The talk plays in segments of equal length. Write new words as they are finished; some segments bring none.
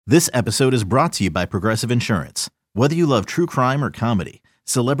This episode is brought to you by Progressive Insurance. Whether you love true crime or comedy,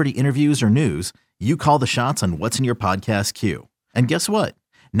 celebrity interviews or news, you call the shots on what's in your podcast queue. And guess what?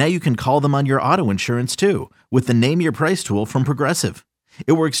 Now you can call them on your auto insurance too with the Name Your Price tool from Progressive.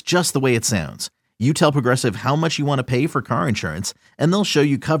 It works just the way it sounds. You tell Progressive how much you want to pay for car insurance, and they'll show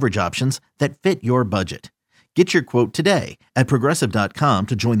you coverage options that fit your budget. Get your quote today at Progressive.com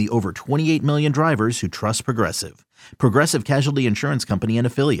to join the over 28 million drivers who trust Progressive. Progressive Casualty Insurance Company and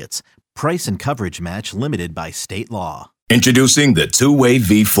Affiliates. Price and coverage match limited by state law. Introducing the Two-Way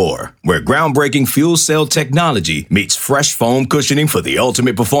V4, where groundbreaking fuel cell technology meets fresh foam cushioning for the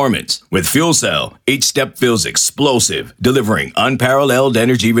ultimate performance. With Fuel Cell, each step feels explosive, delivering unparalleled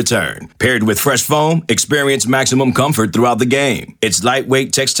energy return. Paired with fresh foam, experience maximum comfort throughout the game. Its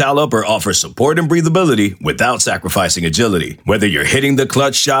lightweight textile upper offers support and breathability without sacrificing agility. Whether you're hitting the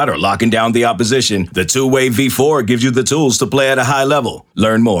clutch shot or locking down the opposition, the Two-Way V4 gives you the tools to play at a high level.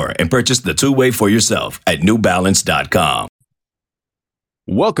 Learn more and purchase the Two-Way for yourself at newbalance.com.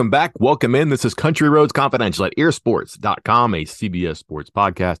 Welcome back. Welcome in. This is Country Roads Confidential at earsports.com, a CBS sports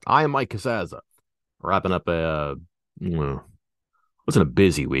podcast. I am Mike Casazza. Wrapping up wasn't a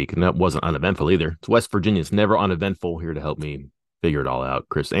busy week, and that wasn't uneventful either. It's West Virginia. It's never uneventful. Here to help me figure it all out,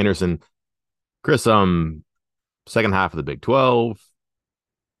 Chris Anderson. Chris, second half of the Big 12,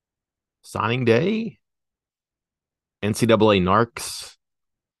 signing day, NCAA NARCs,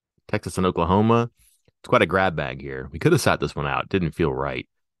 Texas and Oklahoma. It's quite a grab bag here. We could have sat this one out. Didn't feel right.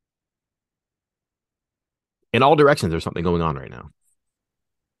 In all directions, there's something going on right now.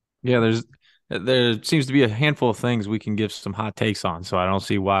 Yeah, there seems to be a handful of things we can give some hot takes on, so I don't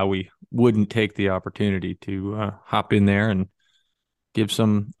see why we wouldn't take the opportunity to hop in there and give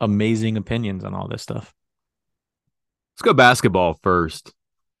some amazing opinions on all this stuff. Let's go basketball first.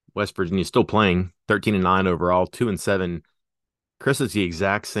 West Virginia still playing, 13-9 overall, 2-7. Chris, is the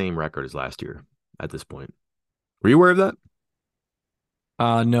exact same record as last year at this point. Were you aware of that?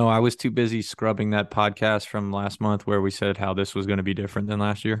 No, I was too busy scrubbing that podcast from last month where we said how this was going to be different than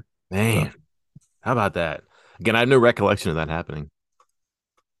last year. Man, how about that? Again, I have no recollection of that happening.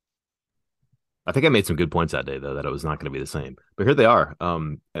 I think I made some good points that day, though, that it was not going to be the same. But here they are.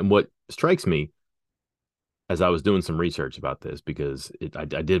 And what strikes me as I was doing some research about this, because I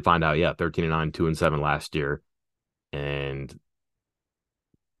did find out, 13-9, 2-7 last year. And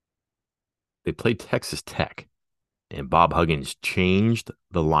they played Texas Tech, and Bob Huggins changed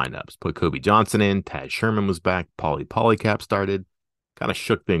the lineups. Put Kobe Johnson in, Taz Sherman was back, Paulie Polycap started, kind of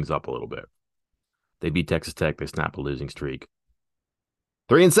shook things up a little bit. They beat Texas Tech. They snapped a losing streak.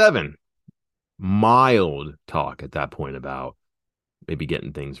 3-7. Mild talk at that point about maybe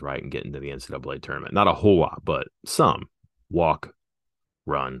getting things right and getting to the NCAA tournament. Not a whole lot, but some. Walk,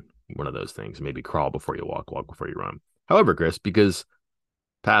 run, one of those things. Maybe crawl before you walk before you run. However, Chris, because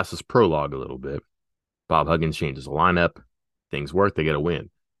past this prologue a little bit, Bob Huggins changes the lineup. Things work. They get a win.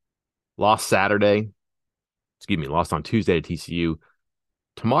 Lost on Tuesday to TCU.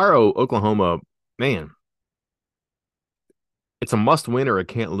 Tomorrow, Oklahoma, man, it's a must win or a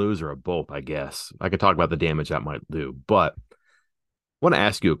can't lose or a both, I guess. I could talk about the damage that might do, but I want to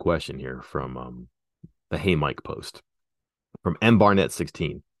ask you a question here from the Hey Mike post from M Barnett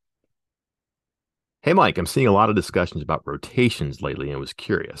 16. Hey, Mike, I'm seeing a lot of discussions about rotations lately and was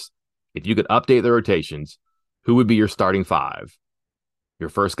curious. If you could update the rotations, who would be your starting five? Your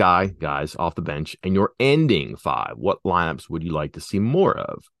first guys off the bench, and your ending five. What lineups would you like to see more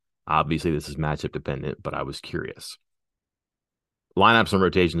of? Obviously, this is matchup dependent, but I was curious. Lineups and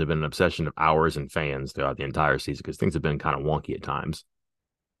rotations have been an obsession of ours and fans throughout the entire season because things have been kind of wonky at times.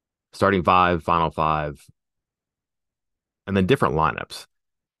 Starting five, final five, and then different lineups.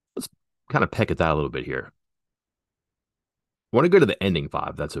 Kind of peck at that a little bit here. I want to go to the ending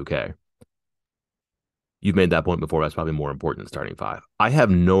five. That's okay. You've made that point before. That's probably more important than starting five. I have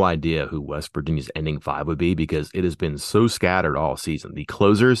no idea who West Virginia's ending five would be because it has been so scattered all season. The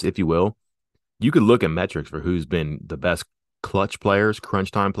closers, if you will, you could look at metrics for who's been the best clutch players,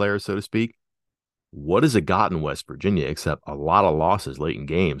 crunch time players, so to speak. What has it got in West Virginia except a lot of losses late in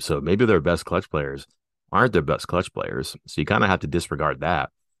games? So maybe their best clutch players aren't their best clutch players. So you kind of have to disregard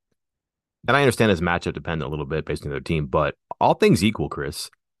that. And I understand it's matchup dependent a little bit based on their team, but all things equal,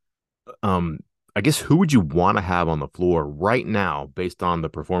 Chris, I guess who would you want to have on the floor right now based on the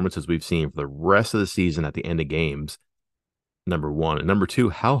performances we've seen for the rest of the season at the end of games? Number one. And number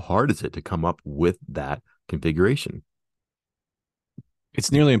two, how hard is it to come up with that configuration?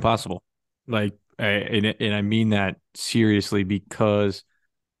 It's nearly impossible. And I mean that seriously because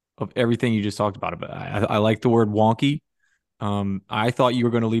of everything you just talked about. I like the word wonky. I thought you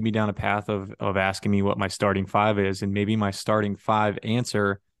were going to lead me down a path of asking me what my starting five is, and maybe my starting five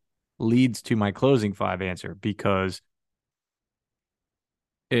answer leads to my closing five answer, because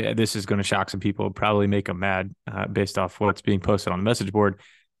this is going to shock some people, probably make them mad based off what's being posted on the message board.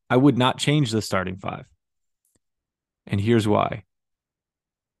 I would not change the starting five. And here's why.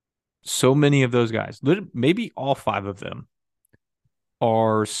 So many of those guys, maybe all five of them,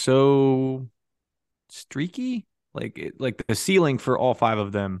 are so streaky. Like the ceiling for all five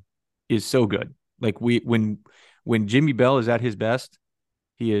of them is so good. Like when Jimmy Bell is at his best,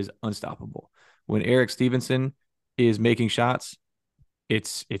 he is unstoppable. When Eric Stevenson is making shots,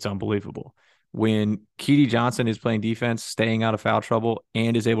 it's unbelievable. When Keedy Johnson is playing defense, staying out of foul trouble,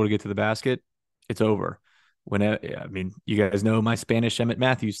 and is able to get to the basket, it's over. You guys know my Spanish Emmett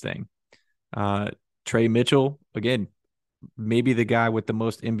Matthews thing. Trey Mitchell, again, maybe the guy with the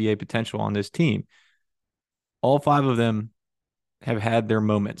most NBA potential on this team. All five of them have had their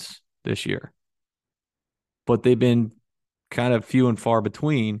moments this year, but they've been kind of few and far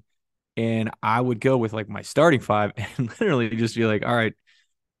between. And I would go with like my starting five and literally just be like, all right,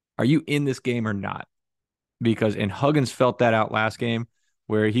 are you in this game or not? And Huggins felt that out last game,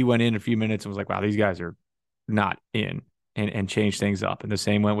 where he went in a few minutes and was like, wow, these guys are not in, and changed things up. And the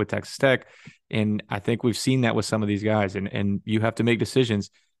same went with Texas Tech. And I think we've seen that with some of these guys, and you have to make decisions,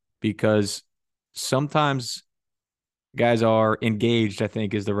 because sometimes guys are engaged, I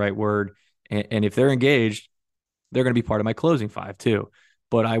think is the right word. And if they're engaged, they're going to be part of my closing five too.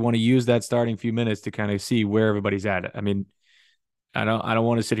 But I want to use that starting few minutes to kind of see where everybody's at. I mean, I don't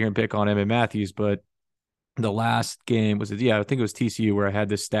want to sit here and pick on Emmett Matthews, but the last game I think it was TCU, where I had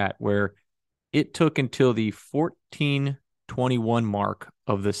this stat where it took until the 14-21 mark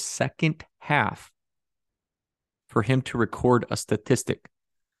of the second half for him to record a statistic,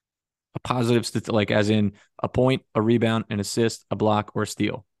 a positive statistic, like as in a point, a rebound, an assist, a block, or a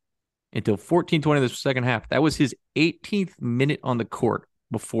steal. Until 14-20 of the second half. That was his 18th minute on the court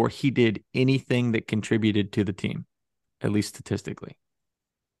before he did anything that contributed to the team, at least statistically.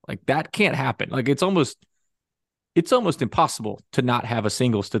 Like, that can't happen. Like, it's almost impossible to not have a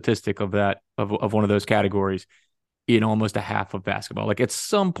single statistic of that, of one of those categories in almost a half of basketball. Like, at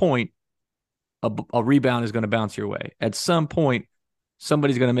some point, a rebound is going to bounce your way. At some point,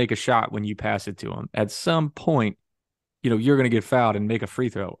 somebody's going to make a shot when you pass it to them. At some point, you're going to get fouled and make a free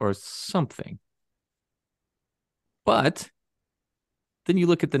throw or something. But then you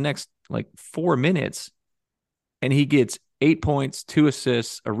look at the next 4 minutes, and he gets 8 points, 2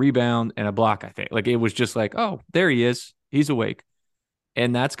 assists, a rebound, and a block, I think. Like, it was just like, oh, there he is. He's awake.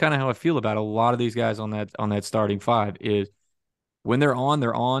 And that's kind of how I feel about a lot of these guys on that starting five, is when they're on,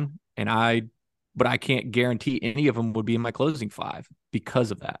 but I can't guarantee any of them would be in my closing five because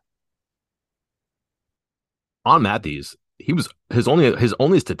of that. On Matthews, he was his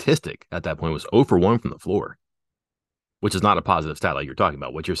only statistic at that point was 0 for 1 from the floor, which is not a positive stat like you're talking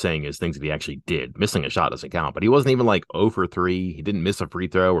about. What you're saying is things that he actually did. Missing a shot doesn't count, but he wasn't even 0 for 3. He didn't miss a free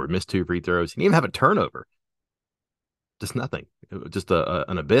throw or miss 2 free throws. He didn't even have a turnover. Just nothing. Just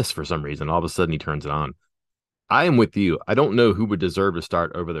an abyss for some reason. All of a sudden he turns it on. I am with you. I don't know who would deserve to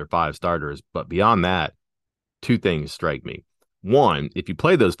start over their 5 starters, but beyond that, 2 things strike me. One, if you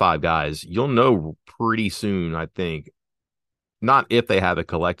play those 5 guys, you'll know pretty soon, I think, not if they have it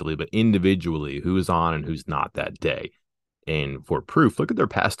collectively, but individually, who's on and who's not that day. And for proof, look at their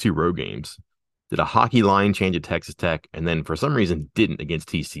past 2 road games. Did a hockey line change at Texas Tech, and then for some reason didn't against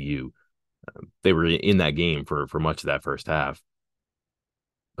TCU. They were in that game for much of that first half.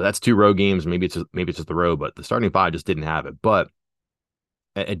 But that's 2 road games. Maybe it's just the road, but the starting 5 just didn't have it. But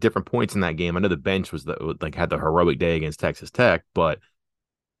at different points in that game, I know the bench was had the heroic day against Texas Tech, but it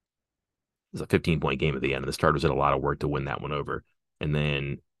was a 15-point game at the end, and the starters did a lot of work to win that one over. And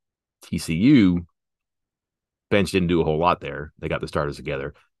then TCU bench didn't do a whole lot there. They got the starters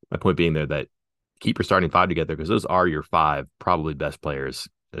together. My point being there that keep your starting 5 together, because those are your 5 probably best players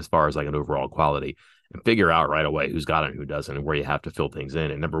as far as an overall quality, and figure out right away who's got it and who doesn't, and where you have to fill things in.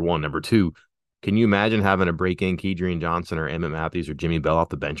 And number 1, number 2, can you imagine having a break-in Keedrian Johnson or Emmett Matthews or Jimmy Bell off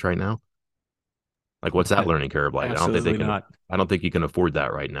the bench right now? What's that learning curve like? Absolutely not. I don't think you can afford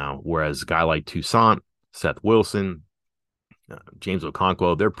that right now. Whereas a guy like Toussaint, Seth Wilson, James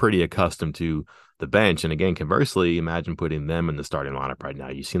Okonkwo, they're pretty accustomed to the bench. And again, conversely, imagine putting them in the starting lineup right now.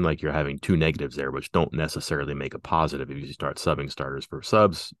 You seem like you're having 2 negatives there, which don't necessarily make a positive if you start subbing starters for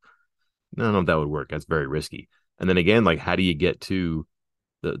subs. I don't know if that would work. That's very risky. And then again, how do you get to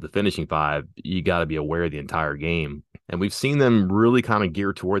the finishing 5? You got to be aware of the entire game. And we've seen them really kind of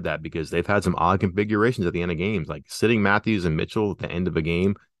gear toward that, because they've had some odd configurations at the end of games, like sitting Matthews and Mitchell at the end of a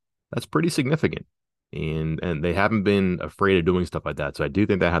game. That's pretty significant. And they haven't been afraid of doing stuff like that. So I do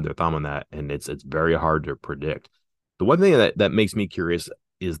think they have their thumb on that, and it's very hard to predict. The one thing that makes me curious,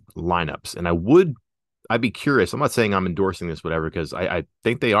 is lineups. And I'd be curious. I'm not saying I'm endorsing this, whatever, because I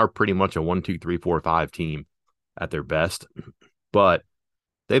think they are pretty much a 1, 2, 3, 4, 5 team at their best. But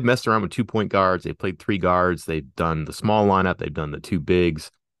they've messed around with 2-point guards. They've played 3 guards. They've done the small lineup. They've done the 2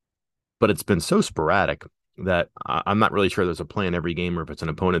 bigs. But it's been so sporadic that I'm not really sure there's a plan every game or if it's an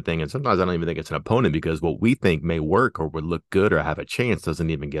opponent thing. And sometimes I don't even think it's an opponent because what we think may work or would look good or have a chance doesn't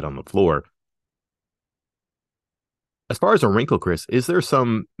even get on the floor. As far as a wrinkle, Chris, is there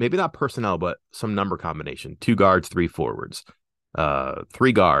some, maybe not personnel, but some number combination? 2 guards, 3 forwards,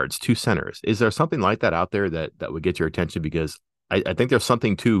 3 guards, 2 centers. Is there something like that out there that would get your attention? Because I think there's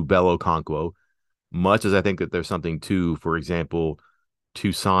something to Bello Conquo, much as I think that there's something to, for example,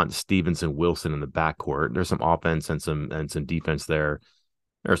 Toussaint, Stevenson, Wilson in the backcourt. There's some offense and some defense there.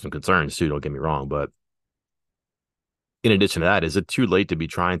 There are some concerns too, don't get me wrong. But in addition to that, is it too late to be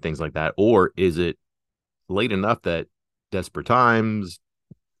trying things like that? Or is it late enough that desperate times,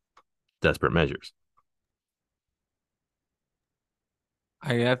 desperate measures?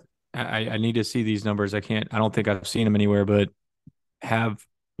 I need to see these numbers. I don't think I've seen them anywhere, but have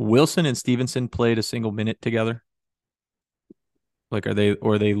Wilson and Stevenson played a single minute together? Like, are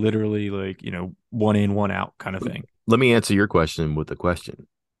they literally like, 1 in, 1 out kind of thing? Let me answer your question with a question.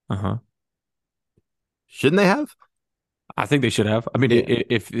 Shouldn't they have? I think they should have. I mean,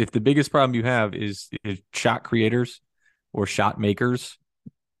 if the biggest problem you have is shot creators or shot makers,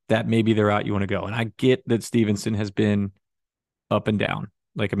 that maybe they're out, you want to go. And I get that Stevenson has been up and down.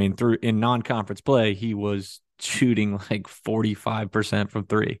 Like, I mean, in non-conference play, he was shooting like 45% from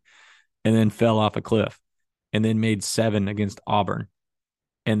 3 and then fell off a cliff and then made 7 against Auburn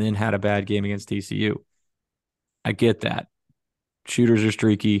and then had a bad game against TCU. I get that. Shooters are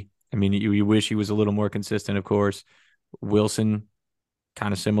streaky. I mean, you wish he was a little more consistent, of course. Wilson,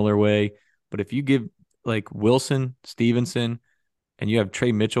 kind of similar way. But if you give like Wilson, Stevenson, and you have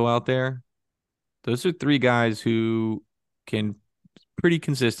Trey Mitchell out there, those are 3 guys who can pretty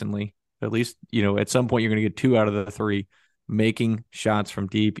consistently, at least, at some point you're going to get 2 out of the 3 making shots from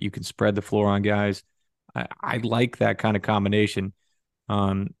deep. You can spread the floor on guys. I like that kind of combination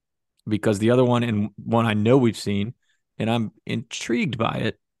because the other one, and one I know we've seen, and I'm intrigued by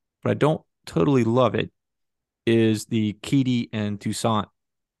it, but I don't totally love it, is the Keedy and Toussaint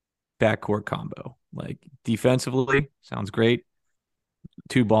backcourt combo. Like, defensively, sounds great.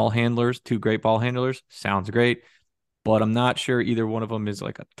 2 great ball handlers, sounds great. But I'm not sure either one of them is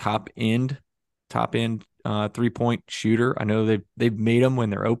like a top end 3-point shooter. I know they've made them when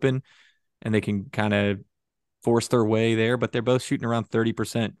they're open and they can kind of force their way there, but they're both shooting around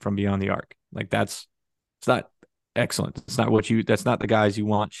 30% from beyond the arc. Like, it's not excellent. That's not the guys you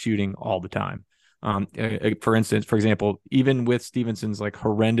want shooting all the time. For example, even with Stevenson's like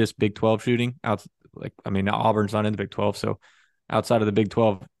horrendous Big 12 shooting Auburn's not in the Big 12. So outside of the Big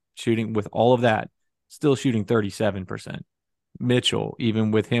 12 shooting, with all of that, still shooting 37%. Mitchell,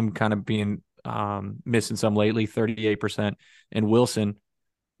 even with him kind of being missing some lately, 38%. And Wilson,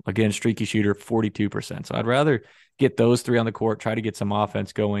 again, streaky shooter, 42%. So I'd rather get those 3 on the court, try to get some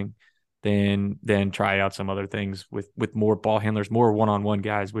offense going than try out some other things with more ball handlers, more one-on-one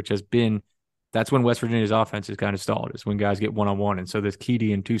guys, which has been, that's when West Virginia's offense is kind of stalled, is when guys get one-on-one. And so this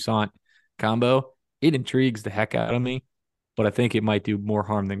Keedy and Toussaint combo, it intrigues the heck out of me, but I think it might do more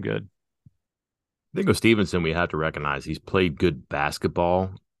harm than good. I think with Stevenson, we have to recognize he's played good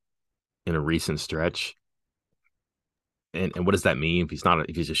basketball in a recent stretch. And what does that mean?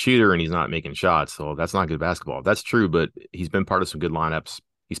 If he's a shooter and he's not making shots, so that's not good basketball. That's true, but he's been part of some good lineups.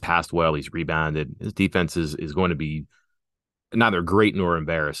 He's passed well. He's rebounded. His defense is going to be neither great nor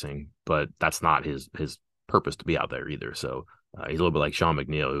embarrassing, but that's not his purpose to be out there either. So he's a little bit like Sean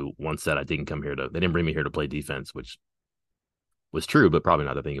McNeil, who once said, they didn't bring me here to play defense, which was true, but probably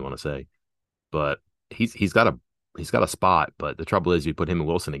not the thing you want to say. But he's got a spot. But the trouble is, you put him and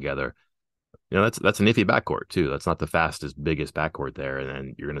Wilson together, that's an iffy backcourt too. That's not the fastest, biggest backcourt there, and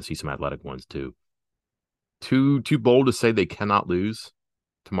then you're going to see some athletic ones too. Too bold to say they cannot lose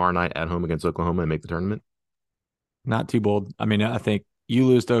tomorrow night at home against Oklahoma and make the tournament? Not too bold. I mean, I think you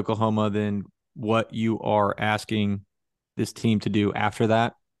lose to Oklahoma, then what you are asking this team to do after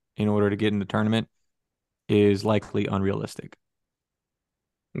that in order to get in the tournament is likely unrealistic.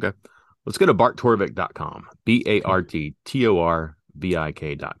 Okay. Let's go to barttorvik.com,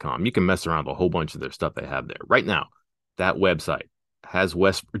 BARTTORVIK.com. You can mess around with a whole bunch of their stuff they have there. Right now, that website has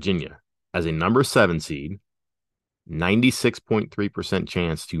West Virginia as a number 7 seed, 96.3%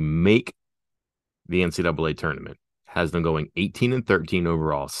 chance to make the NCAA tournament. Has them going 18-13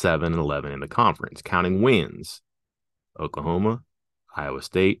 overall, 7-11 in the conference, counting wins. Oklahoma, Iowa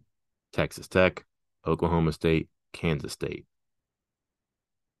State, Texas Tech, Oklahoma State, Kansas State.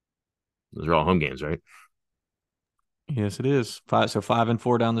 Those are all home games, right? Yes, it is.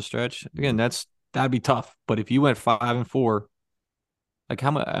 5-4 down the stretch. Again, that'd be tough. But if you went 5-4, like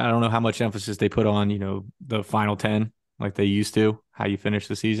how much, I don't know how much emphasis they put on, the final 10 like they used to, how you finish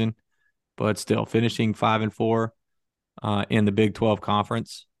the season, but still finishing 5-4 in the Big 12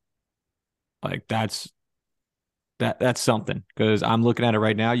 conference, like that's something, because I'm looking at it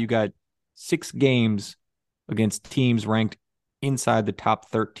right now. You got 6 games against teams ranked inside the top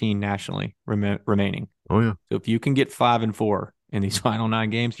 13 nationally remaining. Oh yeah. So if you can get 5-4 in these final 9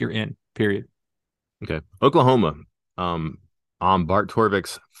 games, you're in. Period. Okay. Oklahoma, on Bart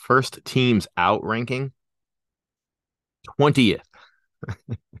Torvik's first teams out ranking, 20th.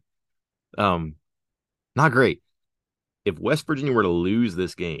 Not great. If West Virginia were to lose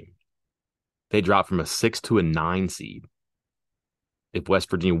this game, they drop from a 6 to a 9 seed. If West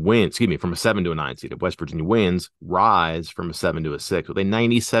Virginia wins, from a 7 to a 9 seed. If West Virginia wins, rise from a 7 to a 6 with a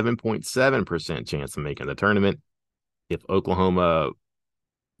 97.7% chance of making the tournament. If Oklahoma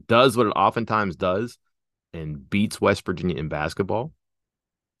does what it oftentimes does and beats West Virginia in basketball.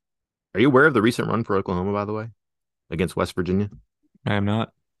 Are you aware of the recent run for Oklahoma, by the way, against West Virginia? I am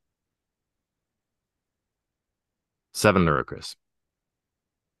not. 7-0, Chris.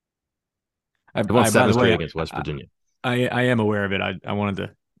 I won 7 straight way, against West Virginia. I am aware of it. I wanted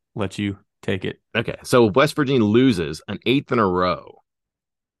to let you take it. Okay, so if West Virginia loses an 8th in a row,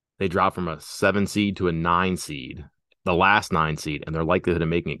 they drop from a 7 seed to a 9 seed, the last 9 seed, and their likelihood of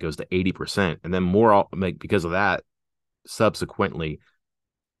making it goes to 80%. And then because of that, subsequently,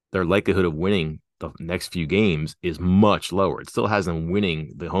 their likelihood of winning the next few games is much lower. It still has them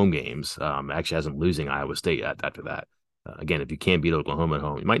winning the home games. Actually has them losing Iowa State after that. Again, if you can't beat Oklahoma at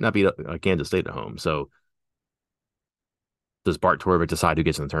home, you might not beat Kansas State at home. So does Bart Torvik decide who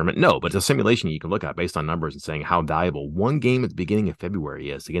gets in the tournament? No, but it's a simulation you can look at based on numbers and saying how valuable one game at the beginning of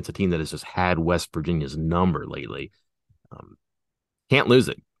February is against a team that has just had West Virginia's number lately. Can't lose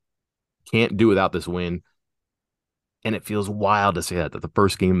it. Can't do without this win. And it feels wild to say that the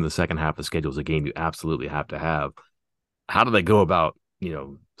first game of the second half of the schedule is a game you absolutely have to have. How do they go about,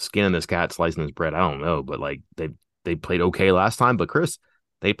 skinning this cat, slicing this bread? I don't know, but like they played okay last time. But Chris,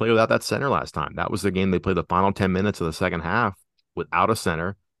 they played without that center last time. That was the game they played the final 10 minutes of the second half without a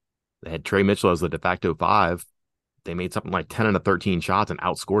center. They had Trey Mitchell as the de facto 5. They made something like 10 of 13 shots and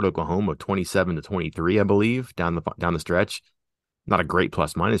outscored Oklahoma 27-23, I believe, down the stretch. Not a great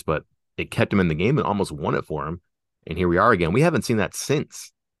plus minus, but it kept them in the game and almost won it for them. And here we are again. We haven't seen that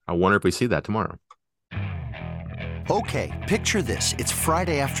since. I wonder if we see that tomorrow. Okay, picture this. It's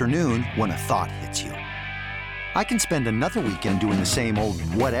Friday afternoon when a thought hits you. I can spend another weekend doing the same old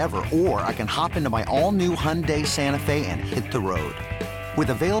whatever, or I can hop into my all-new Hyundai Santa Fe and hit the road. With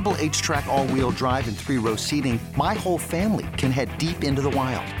available H-Track all-wheel drive and 3-row seating, my whole family can head deep into the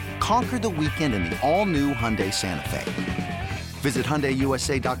wild. Conquer the weekend in the all-new Hyundai Santa Fe. Visit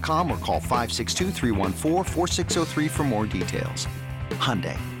HyundaiUSA.com or call 562-314-4603 for more details.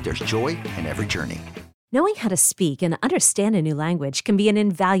 Hyundai, there's joy in every journey. Knowing how to speak and understand a new language can be an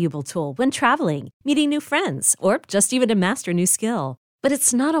invaluable tool when traveling, meeting new friends, or just even to master a new skill. But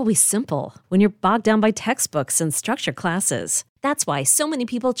it's not always simple when you're bogged down by textbooks and structure classes. That's why so many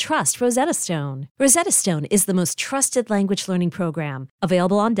people trust Rosetta Stone. Rosetta Stone is the most trusted language learning program,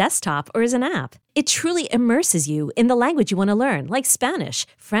 available on desktop or as an app. It truly immerses you in the language you want to learn, like Spanish,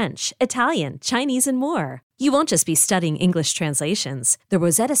 French, Italian, Chinese, and more. You won't just be studying English translations. The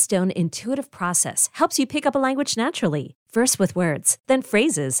Rosetta Stone intuitive process helps you pick up a language naturally, first with words, then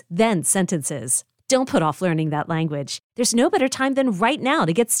phrases, then sentences. Don't put off learning that language. There's no better time than right now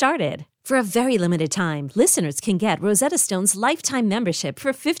to get started. For a very limited time, listeners can get Rosetta Stone's lifetime membership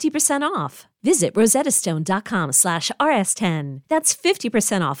for 50% off. Visit rosettastone.com/rs10. That's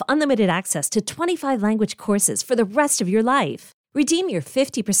 50% off unlimited access to 25 language courses for the rest of your life. Redeem your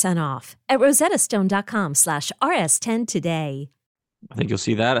 50% off at rosettastone.com/rs10 today. I think you'll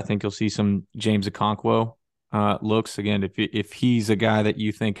see that. I think you'll see some James Okonkwo looks. Again, if he's a guy that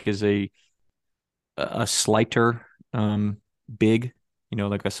you think is a slighter big,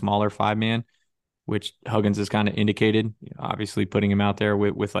 like a smaller 5-man, which Huggins has kind of indicated, obviously putting him out there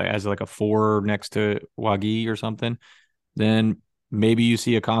with like, as like a 4 next to Wagi or something, then maybe you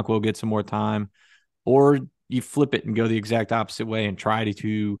see Okonkwo get some more time, or you flip it and go the exact opposite way and try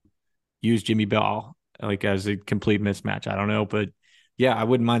to use Jimmy Bell like as a complete mismatch. I don't know, but yeah, I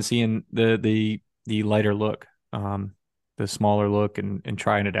wouldn't mind seeing the lighter look, the smaller look and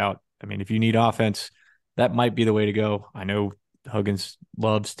trying it out. I mean, if you need offense, that might be the way to go. I know Huggins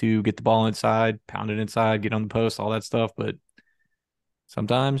loves to get the ball inside, pound it inside, get on the post, all that stuff. But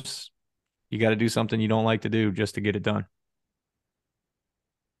sometimes you got to do something you don't like to do just to get it done.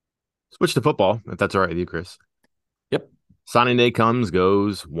 Switch to football, if that's all right with you, Chris. Yep. Signing day comes,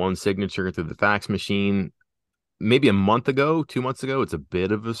 goes, one signature through the fax machine. Maybe a month ago, 2 months ago, it's a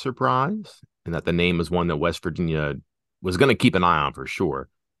bit of a surprise, and that the name is one that West Virginia was going to keep an eye on for sure,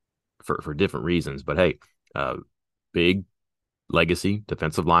 for different reasons. But hey, big legacy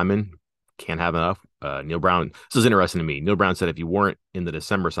defensive lineman, can't have enough. Neal Brown, this is interesting to me. Neal Brown said if you weren't in the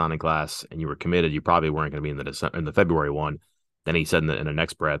December signing class and you were committed, you probably weren't going to be in the February one. Then he said in the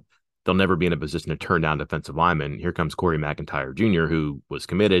next breath, they'll never be in a position to turn down defensive linemen. Here comes Corey McIntyre Jr., who was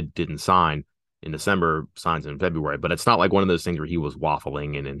committed, didn't sign in December, signs in February. But it's not like one of those things where he was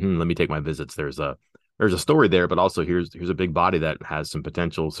waffling and let me take my visits. There's a story there, but also here's a big body that has some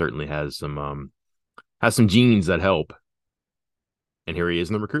potential, certainly has some genes that help. And here he is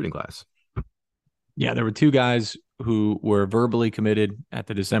in the recruiting class. Yeah, there were two guys who were verbally committed at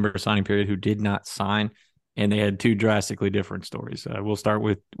the December signing period who did not sign, and they had two drastically different stories. We'll start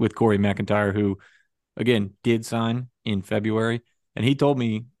with Corey McIntyre, who, again, did sign in February. And he told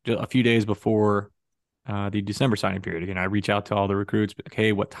me a few days before the December signing period, again, I reach out to all the recruits, like,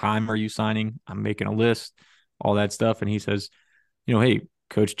 hey, what time are you signing? I'm making a list, all that stuff. And he says, hey,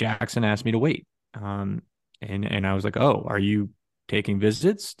 Coach Jackson asked me to wait. And I was like, oh, are you taking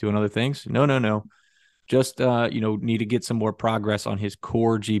visits, doing other things? No. Just, need to get some more progress on his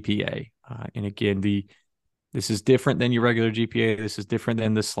core GPA. And again, this is different than your regular GPA. This is different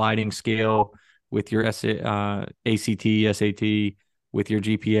than the sliding scale with your ACT, SAT, with your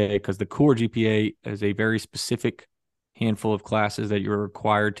GPA, because the core GPA is a very specific handful of classes that you're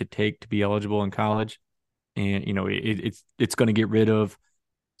required to take to be eligible in college. And, it's going to get rid of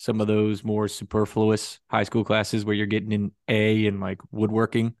some of those more superfluous high school classes where you're getting an A in like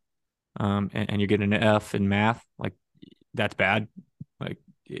woodworking, and you're getting an F in math. Like, that's bad. Like,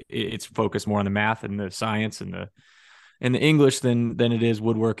 it's focused more on the math and the science and the English than it is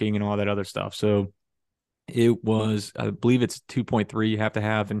woodworking and all that other stuff. So it was, I believe it's 2.3 you have to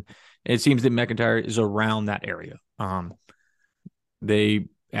have, and it seems that McIntyre is around that area. They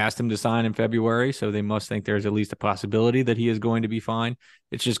asked him to sign in February, so they must think there's at least a possibility that he is going to be fine.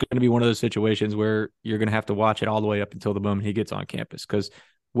 It's just going to be one of those situations where you're going to have to watch it all the way up until the moment he gets on campus, because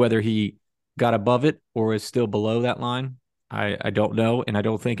whether he got above it or is still below that line, I don't know, and I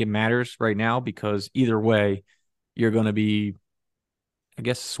don't think it matters right now, because either way, you're going to be, I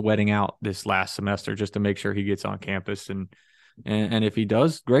guess, sweating out this last semester just to make sure he gets on campus. And if he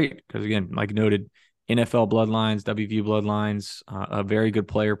does, great, because again, like noted, NFL bloodlines, WVU bloodlines, a very good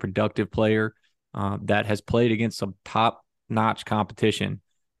player, productive player that has played against some top-notch competition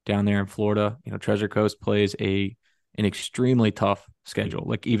down there in Florida. Treasure Coast plays an extremely tough schedule,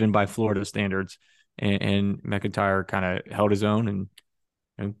 like even by Florida standards. And McIntyre kind of held his own,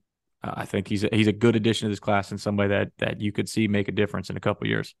 and I think he's a good addition to this class and somebody that you could see make a difference in a couple of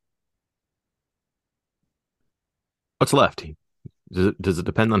years. What's left? Does it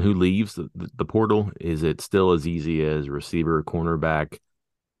depend on who leaves the portal? Is it still as easy as receiver, cornerback,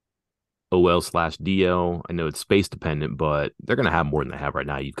 OL/DL? I know it's space dependent, but they're going to have more than they have right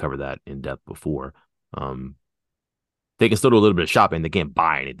now. You've covered that in depth before. They can still do a little bit of shopping. They can't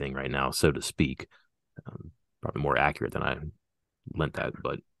buy anything right now, so to speak. Probably more accurate than I lent that,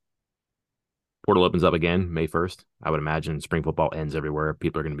 but portal opens up again May 1st. I would imagine spring football ends everywhere.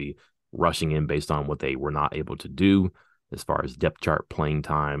 People are going to be rushing in based on what they were not able to do as far as depth chart, playing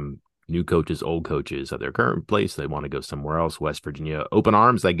time, new coaches, old coaches at their current place. They want to go somewhere else. West Virginia, open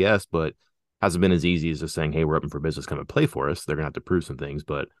arms, I guess, but hasn't been as easy as just saying, hey, we're open for business, come and play for us. They're going to have to prove some things,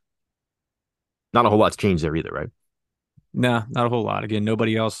 but not a whole lot's changed there either, right? No, not a whole lot. Again,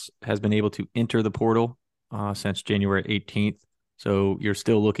 nobody else has been able to enter the portal since January 18th. So you're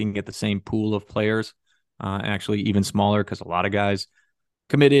still looking at the same pool of players, actually even smaller, because a lot of guys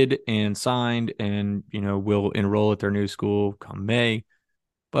committed and signed and, will enroll at their new school come May.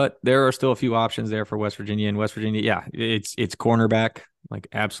 But there are still a few options there for West Virginia. And West Virginia, yeah, it's cornerback, like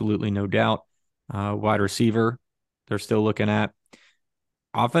absolutely no doubt. Wide receiver, they're still looking at.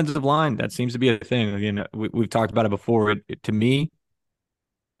 Offensive line, that seems to be a thing. Again, we've talked about it before. To me,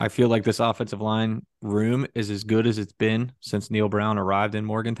 I feel like this offensive line room is as good as it's been since Neal Brown arrived in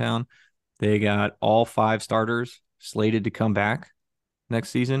Morgantown. They got all 5 starters slated to come back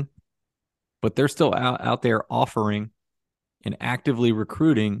next season, but they're still out there offering and actively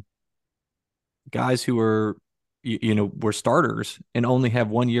recruiting guys who are, were starters and only have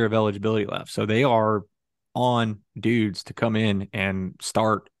 1 year of eligibility left. So they are on dudes to come in and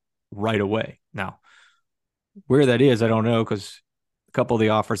start right away. Now, where that is, I don't know, because a couple of the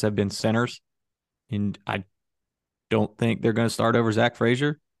offers have been centers, and I don't think they're going to start over Zach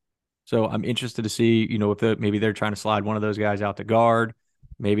Frazier. So I'm interested to see, if maybe they're trying to slide one of those guys out to guard.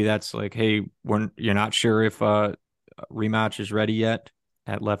 maybe that's like, hey, you're not sure if rematch is ready yet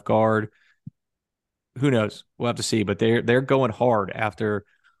at left guard. Who knows? We'll have to see. But they're going hard after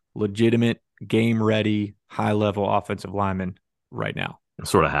legitimate, game ready, high level offensive linemen right now.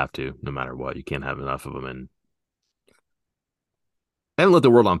 Sort of have to, no matter what. You can't have enough of them. And let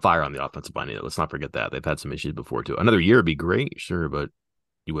the world on fire on the offensive line either. Let's not forget that. They've had some issues before, too. Another year would be great, sure, but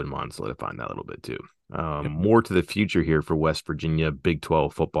you wouldn't mind solidifying that a little bit, too. More to the future here for West Virginia, Big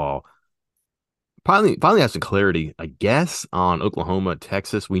 12 football. Finally have some clarity, I guess, on Oklahoma,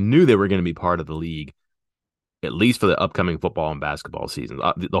 Texas. We knew they were going to be part of the league, at least for the upcoming football and basketball seasons,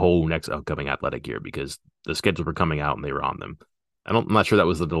 the whole next upcoming athletic year, because the schedules were coming out and they were on them. I'm not sure that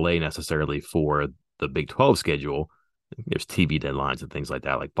was the delay necessarily for the Big 12 schedule. There's TV deadlines and things like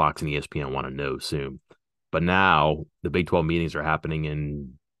that, like Fox and ESPN want to know soon. But now the Big 12 meetings are happening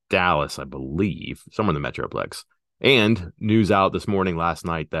in Dallas, I believe, somewhere in the Metroplex. And news out this morning, last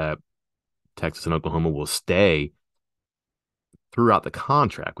night, that Texas and Oklahoma will stay throughout the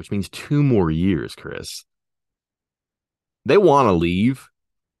contract, which means 2 more years, Chris. They want to leave.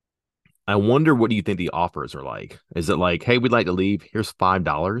 I wonder, what do you think the offers are like? Is it like, hey, we'd like to leave. Here's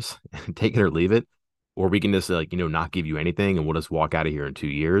 $5 and take it or leave it? Or we can just not give you anything and we'll just walk out of here in 2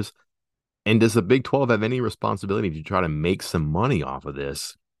 years. And does the Big 12 have any responsibility to try to make some money off of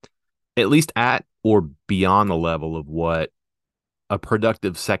this, at least at or beyond the level of what a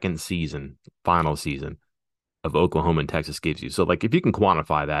productive final season of Oklahoma and Texas gives you? So, like, if you can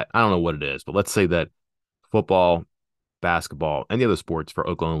quantify that, I don't know what it is, but let's say that football, basketball, and the other sports for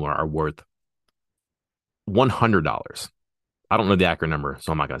Oklahoma are worth $100. I don't know the accurate number,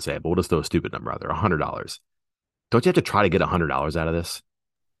 so I'm not going to say it, but we'll just throw a stupid number out there, $100. Don't you have to try to get $100 out of this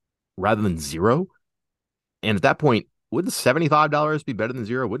rather than zero? And at that point, wouldn't $75 be better than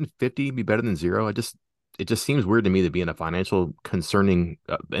zero? Wouldn't $50 be better than zero? It just seems weird to me to be in a financially concerning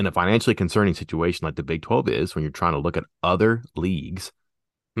situation like the Big 12 is, when you're trying to look at other leagues.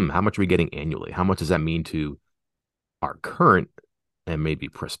 How much are we getting annually? How much does that mean to our current and maybe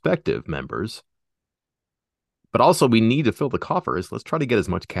prospective members? But also, we need to fill the coffers. Let's try to get as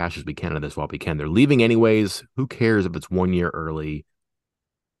much cash as we can out of this while we can. They're leaving anyways. Who cares if it's 1 year early?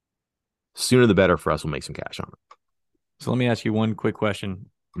 Sooner the better for us. We'll make some cash on it. So let me ask you one quick question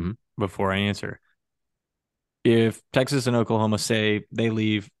before I answer. If Texas and Oklahoma say they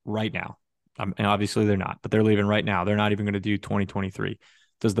leave right now, and obviously they're not, but they're leaving right now. They're not even going to do 2023.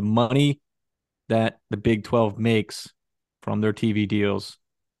 Does the money that the Big 12 makes from their TV deals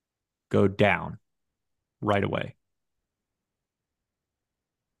go down right away?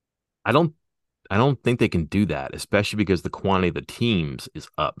 I don't think they can do that, especially because the quantity of the teams is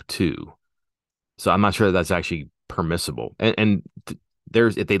up too. So I'm not sure that's actually permissible. And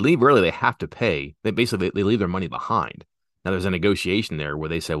if they leave early, they have to pay. They leave their money behind. Now there's a negotiation there where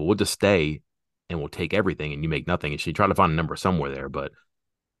they say, well, we'll just stay and we'll take everything and you make nothing. And she try to find a number somewhere there, but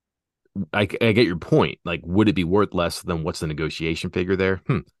I get your point. Like, would it be worth less than what's the negotiation figure there?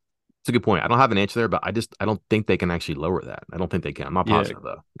 It's a good point. I don't have an answer there, but I don't think they can actually lower that. I don't think they can. I'm not positive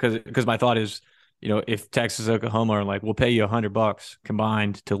though. Because my thought is, if Texas, Oklahoma are like, we'll pay you $100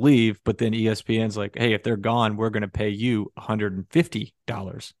 combined to leave, but then ESPN's like, hey, if they're gone, we're going to pay you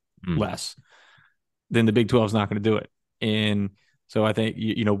 $150 less. Then the Big 12 is not going to do it. And so I think,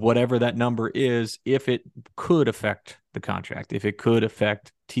 whatever that number is, if it could affect the contract, if it could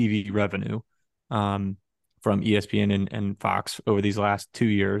affect TV revenue from ESPN and Fox over these last 2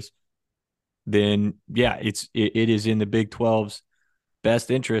 years, then yeah, it is in the Big 12's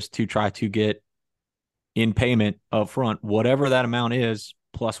best interest to try to get in payment up front, whatever that amount is,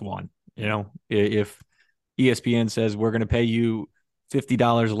 plus one. If ESPN says we're going to pay you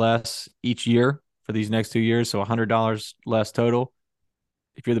 $50 less each year for these next 2 years, so $100 less total.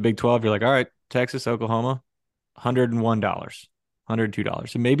 If you're the Big 12, you're like, all right, Texas, Oklahoma, $101,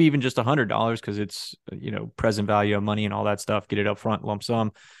 $102, and maybe even just $100 because it's present value of money and all that stuff. Get it up front, lump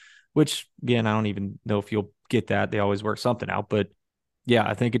sum. Which again, I don't even know if you'll get that. They always work something out, but yeah,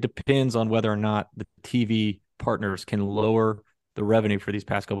 I think it depends on whether or not the TV partners can lower the revenue for these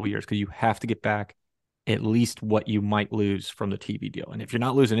past couple of years, because you have to get back at least what you might lose from the TV deal. And if you're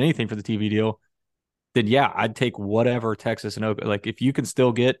not losing anything for the TV deal, then yeah, I'd take whatever Texas and Oklahoma. Like, if you can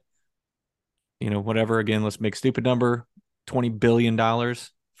still get, whatever, again, let's make stupid number, $20 billion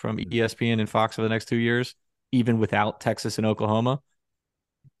from ESPN and Fox for the next 2 years, even without Texas and Oklahoma,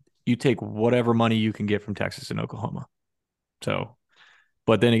 you take whatever money you can get from Texas and Oklahoma. So,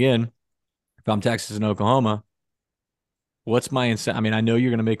 but then again, if I'm Texas and Oklahoma, what's my incentive? I mean, I know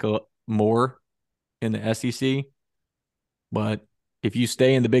you're going to make more in the SEC, but if you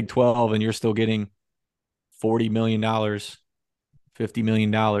stay in the Big 12 and you're still getting $40 million $50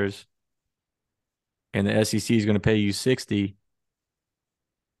 million and the SEC is going to pay you 60,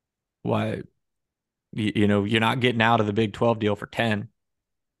 why, you're not getting out of the Big 12 deal for 10.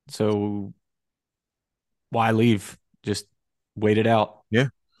 So why leave? Just wait it out. Yeah.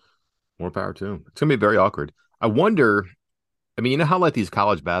 More power to him. It's going to be very awkward. I wonder, I mean, you know how like these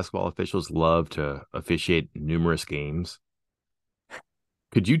college basketball officials love to officiate numerous games?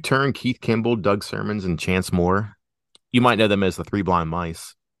 Could you turn Keith Kimball, Doug Sermons, and Chance Moore? You might know them as the Three Blind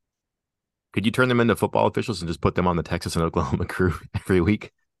Mice. Could you turn them into football officials and just put them on the Texas and Oklahoma crew every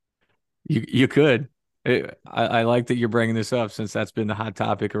week? You could. I like that you're bringing this up since that's been the hot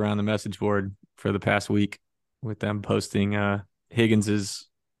topic around the message board for the past week with them posting Higgins's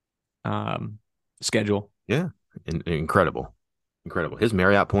schedule. Yeah, incredible. His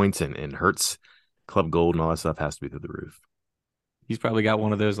Marriott points and Hertz Club Gold and all that stuff has to be through the roof. He's probably got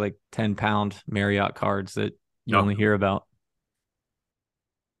one of those like 10-pound Marriott cards that you only hear about.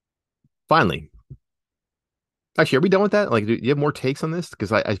 Finally. Actually, are we done with that? Like, do you have more takes on this?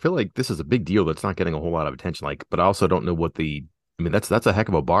 Because I feel like this is a big deal that's not getting a whole lot of attention. Like, but I also don't know what that's a heck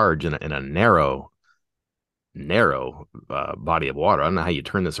of a barge in a narrow body of water. I don't know how you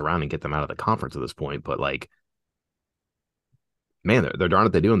turn this around and get them out of the conference at this point, but like, man, they're darn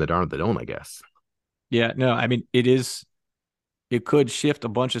if they do and they're darn if they don't, I guess. Yeah, no, I mean, it could shift a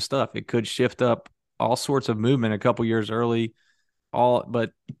bunch of stuff. It could shift up all sorts of movement a couple years early.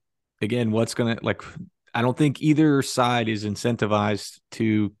 But again, what's going to, like, I don't think either side is incentivized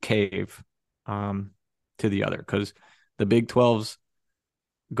to cave to the other, because the Big 12's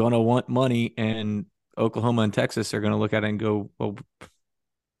going to want money, and Oklahoma and Texas are going to look at it and go, well,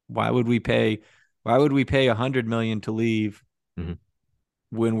 why would we pay $100 million to leave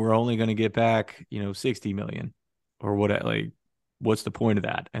when we're only going to get back, $60 million or what? Like, what's the point of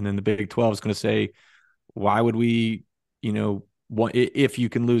that? And then the Big 12 is going to say, why would we, if you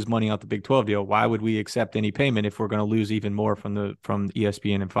can lose money out the Big 12 deal, why would we accept any payment if we're going to lose even more from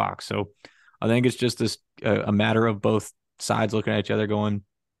ESPN and Fox? So I think it's just a matter of both sides looking at each other going,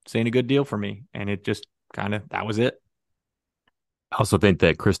 this ain't a good deal for me. And it just that was it. I also think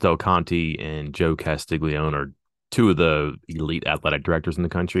that Chris Del Conte and Joe Castiglione are two of the elite athletic directors in the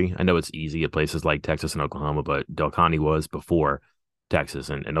country. I know it's easy at places like Texas and Oklahoma, but Del Conte was before Texas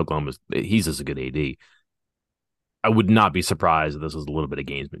and Oklahoma. He's just a good AD. I would not be surprised if this was a little bit of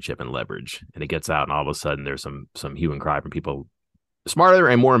gamesmanship and leverage, and it gets out, and all of a sudden there's some hue and cry from people smarter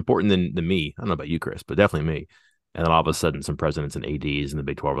and more important than me. I don't know about you, Chris, but definitely me. And then all of a sudden some presidents and ADs in the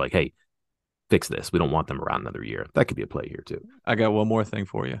Big 12 are like, hey, fix this. We don't want them around another year. That could be a play here too. I got one more thing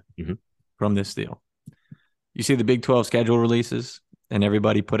for you from this deal. You see the Big 12 schedule releases, and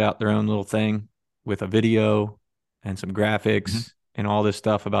everybody put out their own little thing with a video and some graphics and all this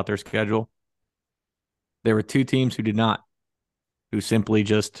stuff about their schedule. There were two teams who did not, who simply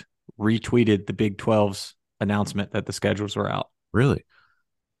just retweeted the Big 12's announcement that the schedules were out. Really?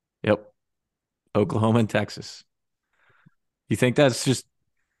 Yep. Oklahoma and Texas. You think that's just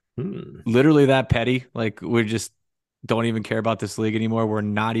literally that petty? Like, we just don't even care about this league anymore. We're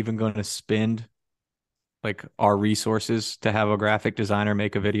not even going to spend like our resources to have a graphic designer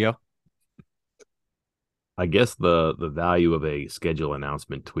make a video. I guess the value of a schedule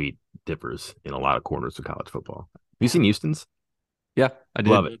announcement tweet differs in a lot of corners of college football. Have you seen Houston's? Yeah, I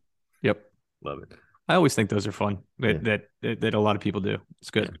did. Love it. Yep. Love it. I always think those are fun that a lot of people do. It's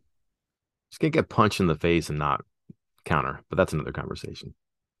good. Yeah. Just can't get punched in the face and not counter, but that's another conversation.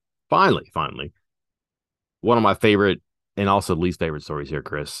 Finally, one of my favorite and also least favorite stories here,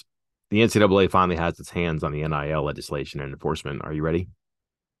 Chris. The NCAA finally has its hands on the NIL legislation and enforcement. Are you ready?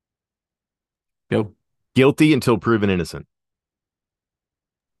 Go. Guilty until proven innocent.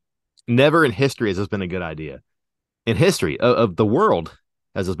 Never in history has this been a good idea. In history of the world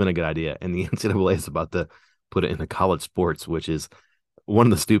has this been a good idea. And the NCAA is about to put it into college sports, which is one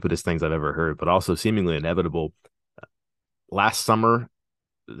of the stupidest things I've ever heard, but also seemingly inevitable. Last summer,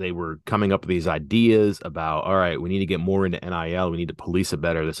 they were coming up with these ideas about, all right, we need to get more into NIL. We need to police it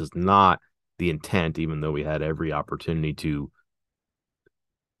better. This is not the intent, even though we had every opportunity to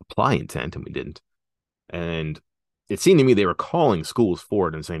apply intent and we didn't. And it seemed to me they were calling schools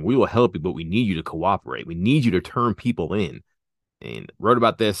forward and saying, we will help you, but we need you to cooperate. We need you to turn people in. And wrote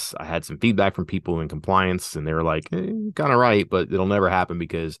about this. I had some feedback from people in compliance, and they were like, kind of right, but it'll never happen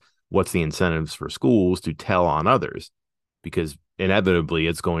because what's the incentives for schools to tell on others? Because inevitably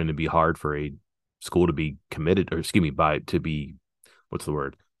it's going to be hard for a school to be committed, or to be, what's the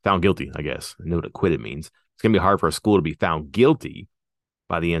word? Found guilty, I guess. I know what acquitted means. It's going to be hard for a school to be found guilty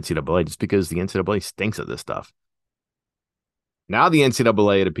by the NCAA just because the NCAA stinks at this stuff. Now the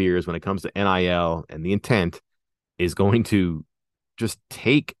NCAA, it appears, when it comes to NIL and the intent, is going to just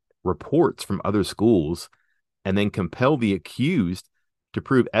take reports from other schools and then compel the accused to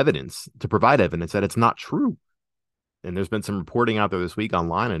provide evidence that it's not true. And there's been some reporting out there this week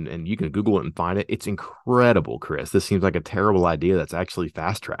online, and you can Google it and find it. It's incredible, Chris. This seems like a terrible idea that's actually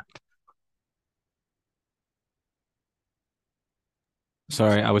fast-tracked.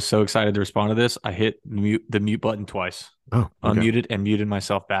 Sorry, I was so excited to respond to this. I hit the mute button twice. Oh, okay. Unmuted and muted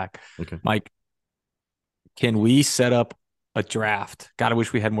myself back. Okay. Mike, can we set up a draft? God, I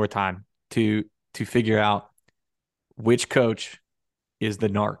wish we had more time to figure out which coach is the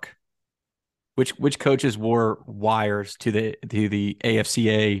narc. Which coaches wore wires to the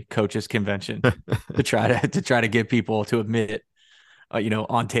AFCA coaches convention to try to get people to admit,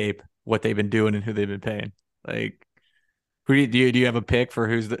 on tape what they've been doing and who they've been paying. Like, who do you have a pick for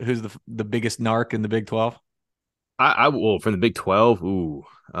who's the biggest narc in the Big 12? I will from the Big 12.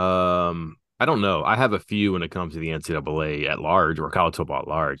 I don't know. I have a few when it comes to the NCAA at large or college football at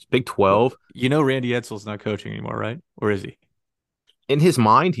large. Big 12. Randy Edsall's not coaching anymore, right? Or is he? In his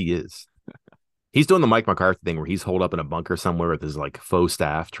mind, he is. He's doing the Mike McCarthy thing where he's holed up in a bunker somewhere with his like faux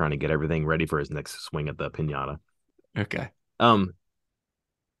staff trying to get everything ready for his next swing at the piñata. Okay.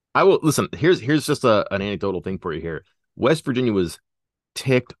 I will listen. Here's just an anecdotal thing for you here. West Virginia was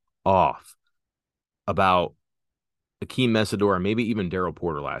ticked off about Akeem Mesidor and maybe even Daryl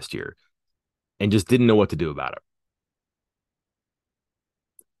Porter last year and just didn't know what to do about it.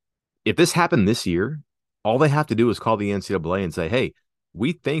 If this happened this year, all they have to do is call the NCAA and say, hey,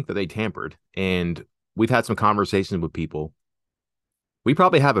 we think that they tampered, and we've had some conversations with people. We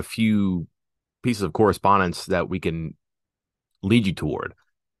probably have a few pieces of correspondence that we can lead you toward.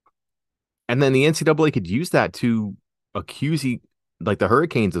 And then the NCAA could use that to accuse the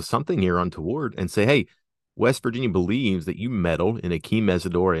Hurricanes of something here untoward and say, hey, West Virginia believes that you meddled in Akeem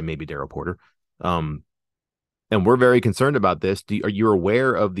Mesidor and maybe Daryl Porter. And we're very concerned about this. Are you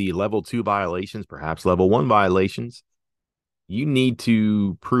aware of the level 2 violations, perhaps level 1 violations? You need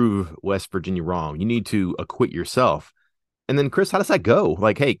to prove West Virginia wrong. You need to acquit yourself. And then, Chris, how does that go?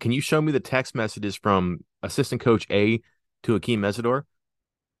 Like, hey, can you show me the text messages from assistant coach A to Akeem Mesidor?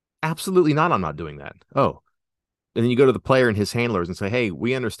 Absolutely not. I'm not doing that. Oh. And then you go to the player and his handlers and say, hey,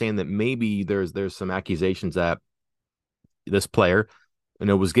 we understand that maybe there's some accusations that this player,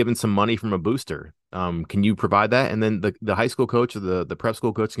 was given some money from a booster. Can you provide that? And then the high school coach or the prep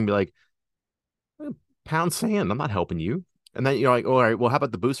school coach can be like, pound sand. I'm not helping you. And then you're like, all right, well, how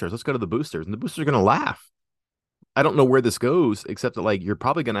about the boosters? Let's go to the boosters. And the boosters are going to laugh. I don't know where this goes, except that you're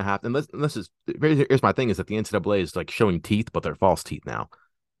probably going to have to, here's my thing is that the NCAA is showing teeth, but they're false teeth now.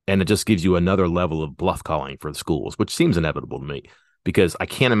 And it just gives you another level of bluff calling for the schools, which seems inevitable to me, because I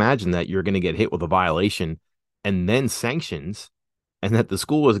can't imagine that you're going to get hit with a violation and then sanctions, and that the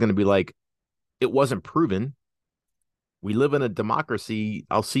school is going to be like, it wasn't proven. We live in a democracy.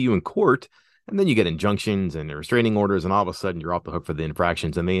 I'll see you in court. And then you get injunctions and restraining orders, and all of a sudden you're off the hook for the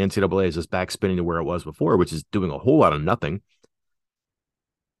infractions. And the NCAA is just back spinning to where it was before, which is doing a whole lot of nothing.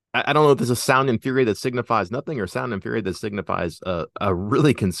 I don't know if this is sound and fury that signifies nothing or sound and fury that signifies a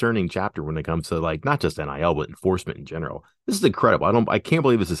really concerning chapter when it comes to not just NIL, but enforcement in general. This is incredible. I can't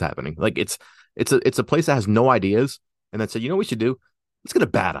believe this is happening. It's a place that has no ideas and that said, you know what we should do? Let's get a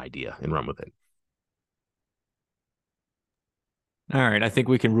bad idea and run with it. All right, I think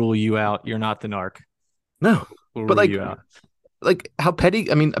we can rule you out. You're not the narc. No, we'll but rule you out. How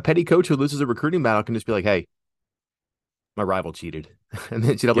petty? I mean, a petty coach who loses a recruiting battle can just be like, "Hey, my rival cheated," and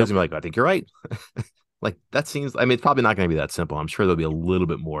then NCAA's gonna be like, "I think you're right." That seems. I mean, it's probably not going to be that simple. I'm sure there'll be a little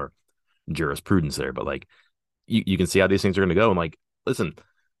bit more jurisprudence there, but you can see how these things are going to go. And listen,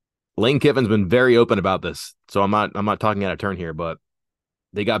 Lane Kiffin's been very open about this, so I'm not talking out of turn here, but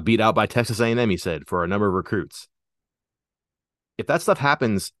they got beat out by Texas A&M. He said for a number of recruits. If that stuff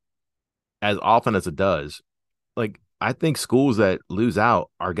happens as often as it does, I think schools that lose out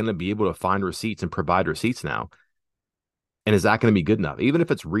are going to be able to find receipts and provide receipts now. And is that going to be good enough? Even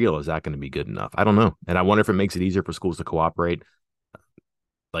if it's real, is that going to be good enough? I don't know. And I wonder if it makes it easier for schools to cooperate.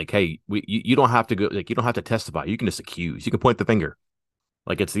 Hey, you don't have to go, you don't have to testify. You can just accuse. You can point the finger.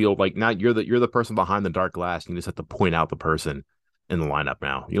 It's the old, now you're the person behind the dark glass. And you just have to point out the person in the lineup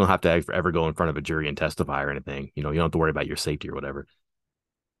now. You don't have to ever go in front of a jury and testify or anything. You don't have to worry about your safety or whatever.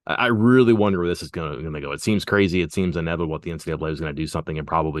 I really wonder where this is going to go. It seems crazy. It seems inevitable what the NCAA is going to do something, and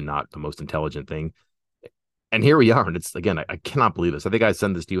probably not the most intelligent thing. And here we are. And it's, again, I cannot believe this. I think I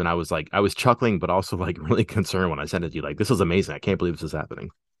sent this to you and I was chuckling, but also really concerned when I sent it to you. This is amazing. I can't believe this is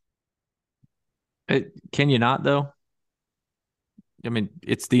happening. Can you not, though? I mean,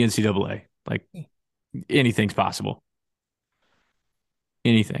 it's the NCAA. Anything's possible.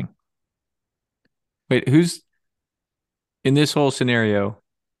 Anything. Wait, who's In this whole scenario,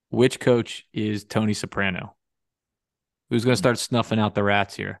 which coach is Tony Soprano? Who's going to start snuffing out the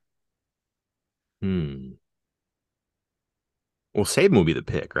rats here? Well, Saban will be the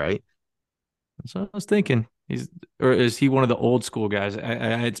pick, right? That's what I was thinking. Or is he one of the old school guys?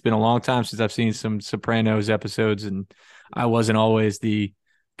 It's been a long time since I've seen some Sopranos episodes, and I wasn't always the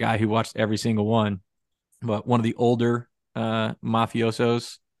guy who watched every single one. But one of the older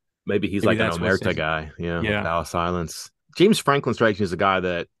mafiosos. Maybe he's like an Omerta guy. Yeah. Vow of Silence. James Franklin strikes me as a guy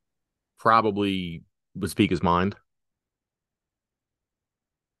that probably would speak his mind.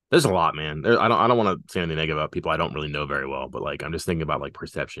 There's a lot, man. I don't want to say anything negative about people I don't really know very well, but like I'm just thinking about like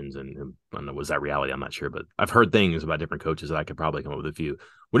perceptions and I don't know, was that reality? I'm not sure, but I've heard things about different coaches that I could probably come up with a few.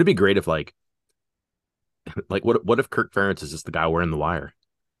 Would it be great if like what if Kirk Ferentz is just the guy wearing the wire?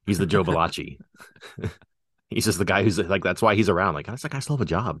 He's the Joe Valachi. He's just the guy who's like, that's why he's around. Like, that's that guy still have a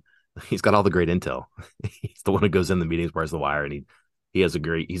job. He's got all the great intel. He's the one who goes in the meetings, wears the wire, and he's a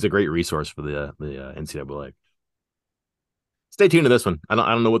great resource for the NCAA. Stay tuned to this one. I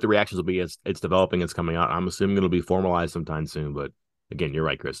don't know what the reactions will be. It's developing. It's coming out. I'm assuming it'll be formalized sometime soon. But again, you're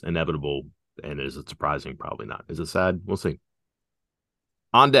right, Chris. Inevitable. And is it surprising? Probably not. Is it sad? We'll see.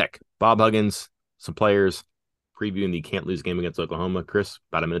 On deck, Bob Huggins, some players previewing the can't lose game against Oklahoma. Chris,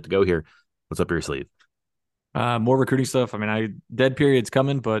 about a minute to go here. What's up your sleeve? More recruiting stuff. I mean, dead period's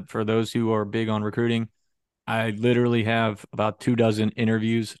coming, but for those who are big on recruiting, I literally have about 24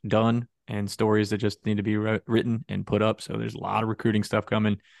 interviews done and stories that just need to be written and put up. So there's a lot of recruiting stuff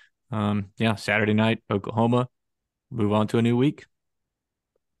coming. Saturday night, Oklahoma, move on to a new week.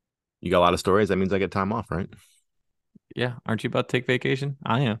 You got a lot of stories. That means I get time off, right? Yeah. Aren't you about to take vacation?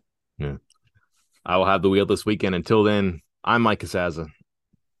 I am. Yeah. I will have the wheel this weekend. Until then, I'm Mike Casazza.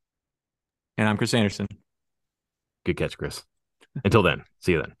 And I'm Chris Anderson. Good catch, Chris. Until then,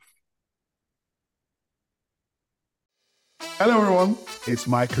 see you then. Hello, everyone. It's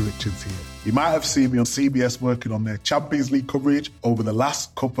Micah Richards here. You might have seen me on CBS working on their Champions League coverage over the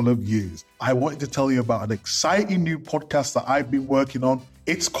last couple of years. I wanted to tell you about an exciting new podcast that I've been working on.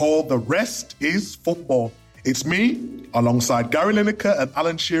 It's called The Rest is Football. It's me, alongside Gary Lineker and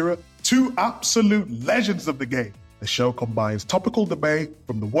Alan Shearer, two absolute legends of the game. The show combines topical debate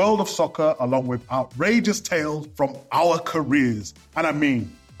from the world of soccer along with outrageous tales from our careers. And I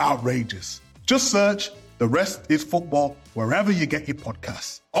mean, outrageous. Just search The Rest is Football wherever you get your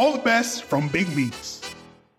podcasts. All the best from Big Meats.